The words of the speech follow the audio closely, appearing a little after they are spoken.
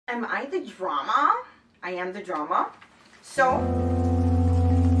Am I the drama? I am the drama. So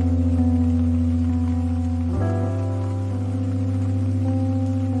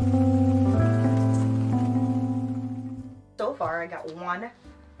far I got one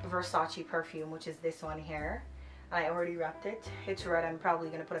Versace perfume, which is this one here. I already wrapped it. It's red. I'm probably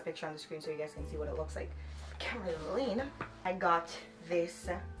gonna put a picture on the screen so you guys can see what it looks like. Camera's lean. I got this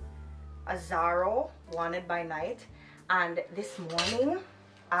Azzaro Wanted by Night, and this morning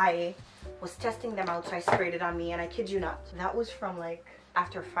I was testing them out, so I sprayed it on me, and I kid you not, that was from like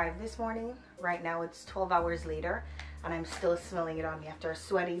after 5 this morning. Right now it's 12 hours later and I'm still smelling it on me after a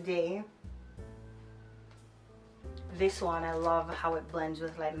sweaty day. This one, I love how it blends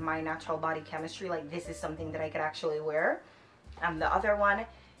with like my natural body chemistry. Like this is something that I could actually wear. And the other one,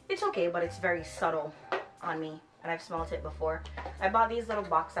 it's okay, but it's very subtle on me, and I've smelled it before. I bought these little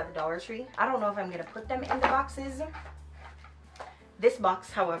boxes at the Dollar Tree. I don't know if I'm gonna put them in the boxes. This box,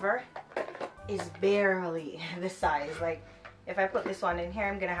 however, is barely the size. Like if I put this one in here,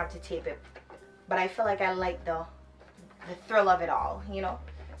 I'm gonna have to tape it. But I feel like I like the thrill of it all, you know?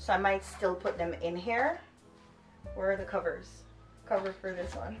 So I might still put them in here. Where are the covers? Cover for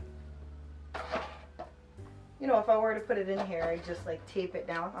this one. You know, if I were to put it in here, I'd just like tape it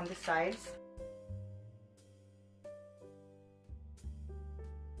down on the sides.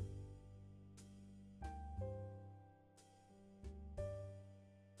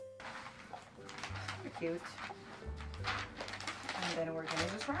 Cute. And then we're gonna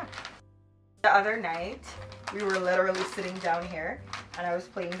just wrap. The other night, we were literally sitting down here and I was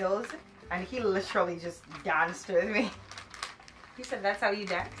playing those, and he literally just danced with me. He said, "That's how you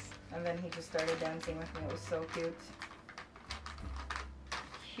dance?" And then he just started dancing with me. It was so cute.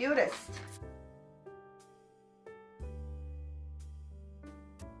 Cutest.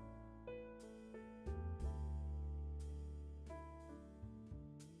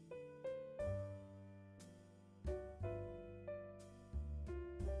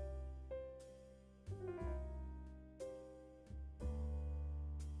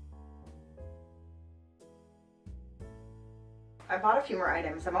 I bought a few more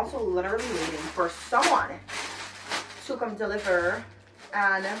items. I'm also literally waiting for someone to come deliver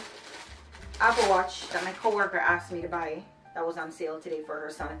an Apple Watch that my coworker asked me to buy that was on sale today for her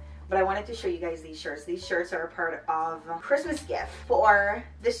son. But I wanted to show you guys these shirts. These shirts are a part of a Christmas gift for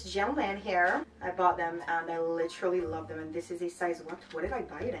this gentleman here. I bought them and I literally love them. And this is a size, what did I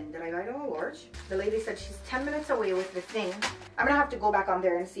buy it in? Did I buy it in a large? The lady said she's 10 minutes away with the thing. I'm gonna have to go back on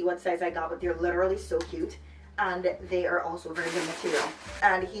there and see what size I got, but they're literally so cute. And they are also very good material.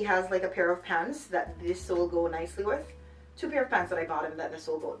 And he has like a pair of pants that this will go nicely with. 2 pair of pants that I bought him that this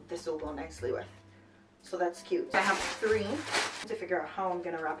will go nicely with. So that's cute. I have 3 to figure out how I'm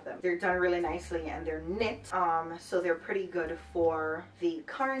gonna wrap them. They're done really nicely and they're knit, so they're pretty good for the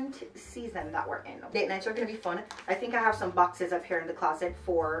current season that we're in. Date nights are gonna be fun. I think I have some boxes up here in the closet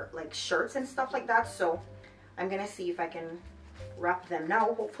for like shirts and stuff like that, so I'm gonna see if I can wrap them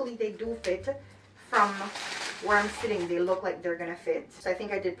now. Hopefully they do fit. From where I'm sitting, they look like they're gonna fit. So I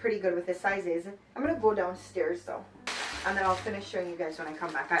think I did pretty good with the sizes. I'm gonna go downstairs though, and then I'll finish showing you guys when I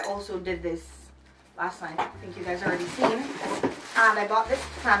come back. I also did this last night. I think you guys already seen. And I bought this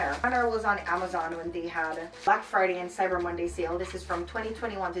planner. Planner was on Amazon when they had Black Friday and Cyber Monday sale. This is from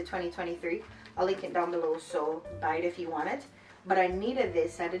 2021 to 2023. I'll link it down below, so buy it if you want it. But I needed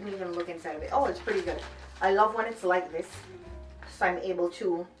this. I didn't even look inside of it. Oh, it's pretty good. I love when it's like this, so I'm able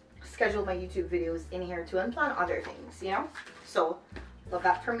to schedule my YouTube videos in here too and plan other things, you know? So love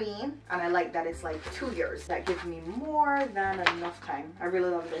that for me, and I like that it's like 2 years. That gives me more than enough time. I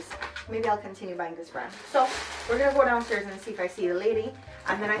really love this. Maybe I'll continue buying this brand. So we're gonna go downstairs and see if I see the lady,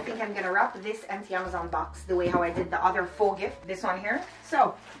 and then I think I'm gonna wrap this empty Amazon box the way how I did the other faux gift, this one here.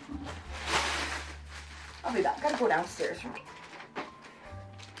 So I'll be back. Gotta go downstairs.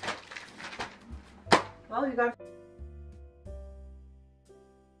 Well, you got,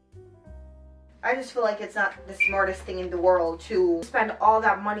 I just feel like it's not the smartest thing in the world to spend all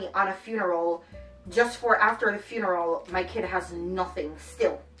that money on a funeral just for after the funeral my kid has nothing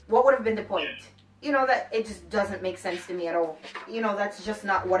still. What would have been the point? You know, that it just doesn't make sense to me at all. You know, that's just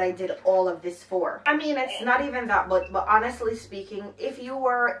not what I did all of this for. I mean, it's not even that, but honestly speaking, if you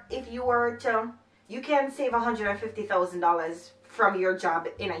were to, you can save $150,000 from your job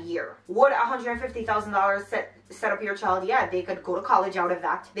in a year. Would $150,000 set up your child? Yeah, they could go to college out of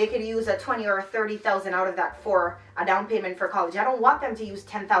that. They could use a $20,000 or $30,000 out of that for a down payment for college. I don't want them to use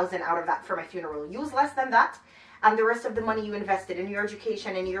 $10,000 out of that for my funeral. Use less than that, and the rest of the money you invested in your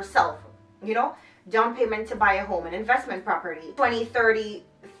education and yourself, you know, down payment to buy a home, an investment property, 20, 30,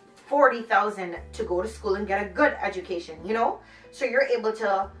 40,000 to go to school and get a good education, you know, so you're able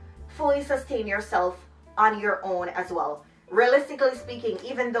to fully sustain yourself on your own as well. Realistically speaking,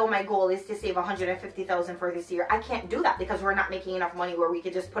 even though my goal is to save $150,000 for this year, I can't do that because we're not making enough money where we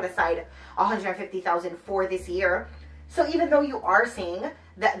could just put aside $150,000 for this year. So even though you are saying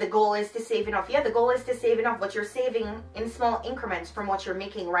that the goal is to save enough, yeah, the goal is to save enough, but you're saving in small increments from what you're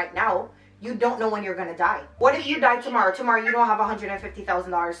making right now. You don't know when you're gonna die. What if you die tomorrow? Tomorrow you don't have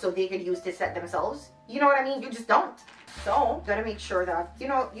 $150,000 so they could use to set themselves. You know what I mean? You just don't. So, gotta make sure that, you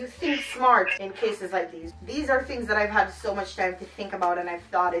know, you think smart in cases like these. These are things that I've had so much time to think about and I've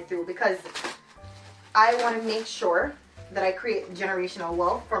thought it through because I want to make sure that I create generational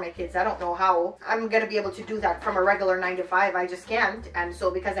wealth for my kids. I don't know how I'm gonna be able to do that from a regular 9 to 5. I just can't. And so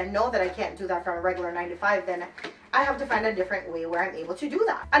because I know that I can't do that from a regular 9 to 5, then I have to find a different way where I'm able to do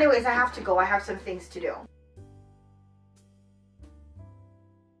that. Anyways, I have to go. I have some things to do.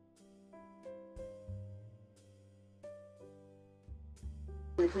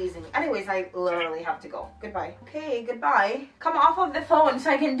 Pleasing. Anyways, I literally have to go. Goodbye. Okay, goodbye. Come off of the phone so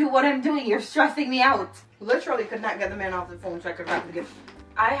I can do what I'm doing. You're stressing me out. Literally could not get the man off the phone so I could wrap the gift.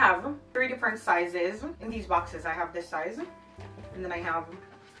 I have 3 different sizes in these boxes. I have this size, and then I have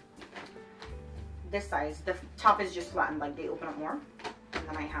this size. The top is just flattened, like they open up more. And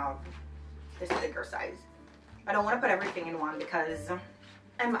then I have this bigger size. I don't want to put everything in one because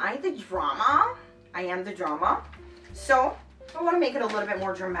am I the drama? I am the drama. So I want to make it a little bit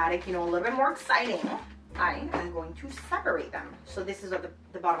more dramatic, you know, a little bit more exciting. I am going to separate them. So this is what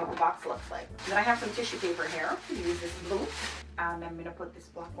the bottom of the box looks like. Then I have some tissue paper here. Use this blue. And I'm going to put this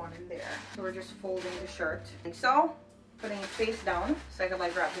black one in there. So we're just folding the shirt. Like so. Putting it face down so I can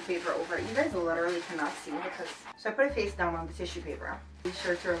like wrap the paper over it. You guys literally cannot see because... So I put it face down on the tissue paper. These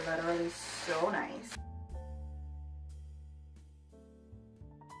shirts are literally so nice.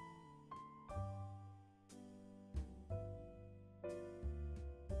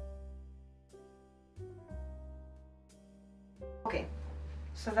 Okay,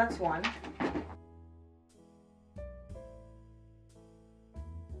 so that's one.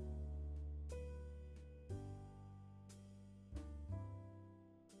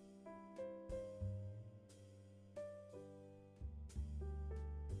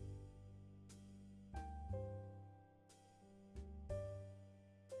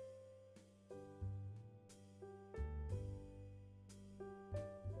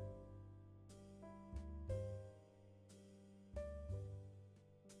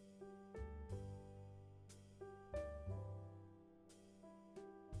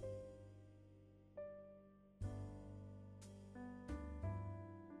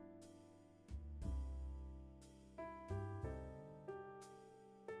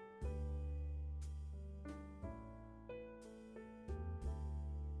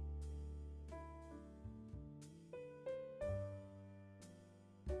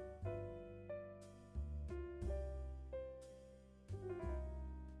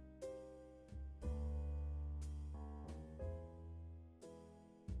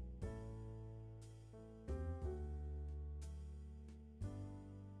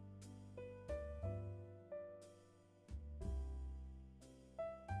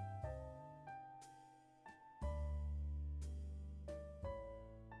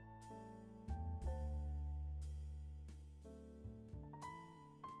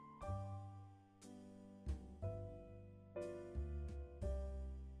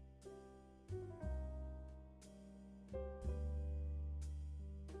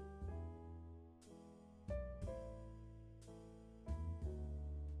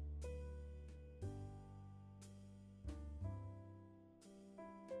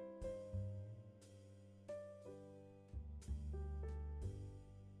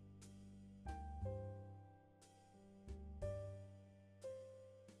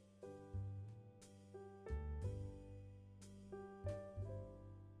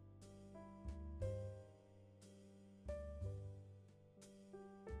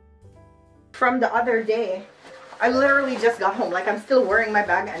 From the other day, I literally just got home. Like, I'm still wearing my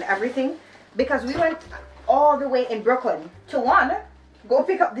bag and everything because we went all the way in Brooklyn to one, go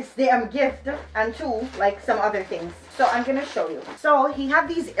pick up this damn gift, and two, like some other things. So I'm gonna show you. So he had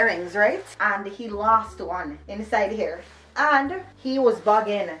these earrings, right? And he lost one inside here. And he was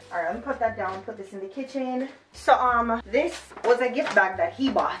bugging. All right, let me put that down, put this in the kitchen. So this was a gift bag that he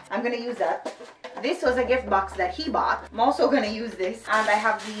bought. I'm gonna use that. This was a gift box that he bought. I'm also gonna use this. And I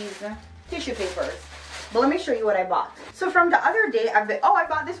have these tissue papers. But let me show you what I bought. So from the other day, I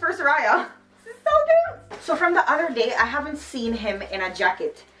bought this for Soraya. This is so cute. So from the other day, I haven't seen him in a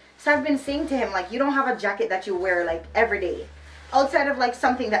jacket. So I've been saying to him, like, you don't have a jacket that you wear like every day. Outside of like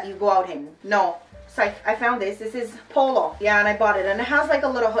something that you go out in. No. So I found this. This is polo. Yeah, and I bought it. And it has like a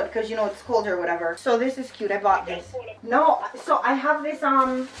little hood because, you know, it's cold or whatever. So this is cute. I bought this. No, so I have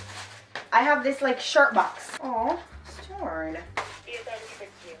this like shirt box. Oh, Stuart.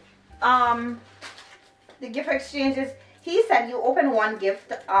 The gift exchange is, he said you open one gift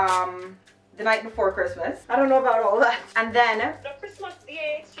the night before Christmas. I don't know about all that. And then the Christmas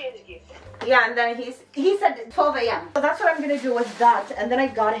Day exchange gift. Yeah, and then he said 12 a.m. So that's what I'm gonna do with that. And then I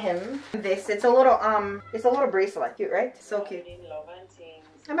got him this. It's a little bracelet. Cute, right? So cute.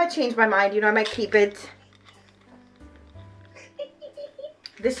 I might change my mind, you know, I might keep it.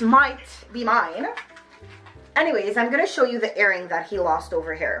 This might be mine. Anyways, I'm gonna show you the earring that he lost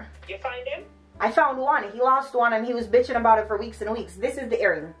over here. You find him? I found one. He lost one and he was bitching about it for weeks and weeks. This is the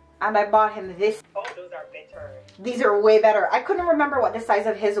earring. And I bought him this. Oh, those are better. These are way better. I couldn't remember what the size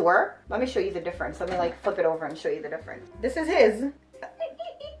of his were. Let me show you the difference. Let me like flip it over and show you the difference. This is his.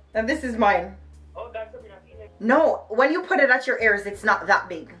 And this is mine. Oh, that's a bit. No, when you put it at your ears, it's not that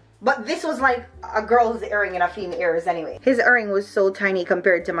big. But this was like a girl's earring in a female ears anyway. His earring was so tiny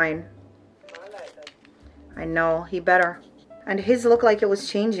compared to mine. I like that. I know, he better. And his looked like it was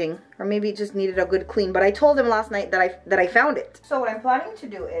changing, or maybe it just needed a good clean. But I told him last night that I found it. So what I'm planning to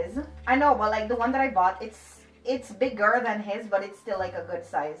do is, I know, but like the one that I bought, it's bigger than his, but it's still like a good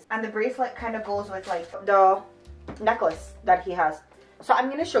size. And the bracelet kind of goes with like the necklace that he has. So I'm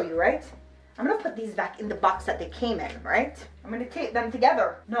gonna show you, right? I'm gonna put these back in the box that they came in, right? I'm gonna tape them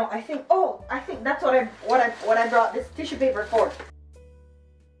together. No, I think that's what I brought this tissue paper for.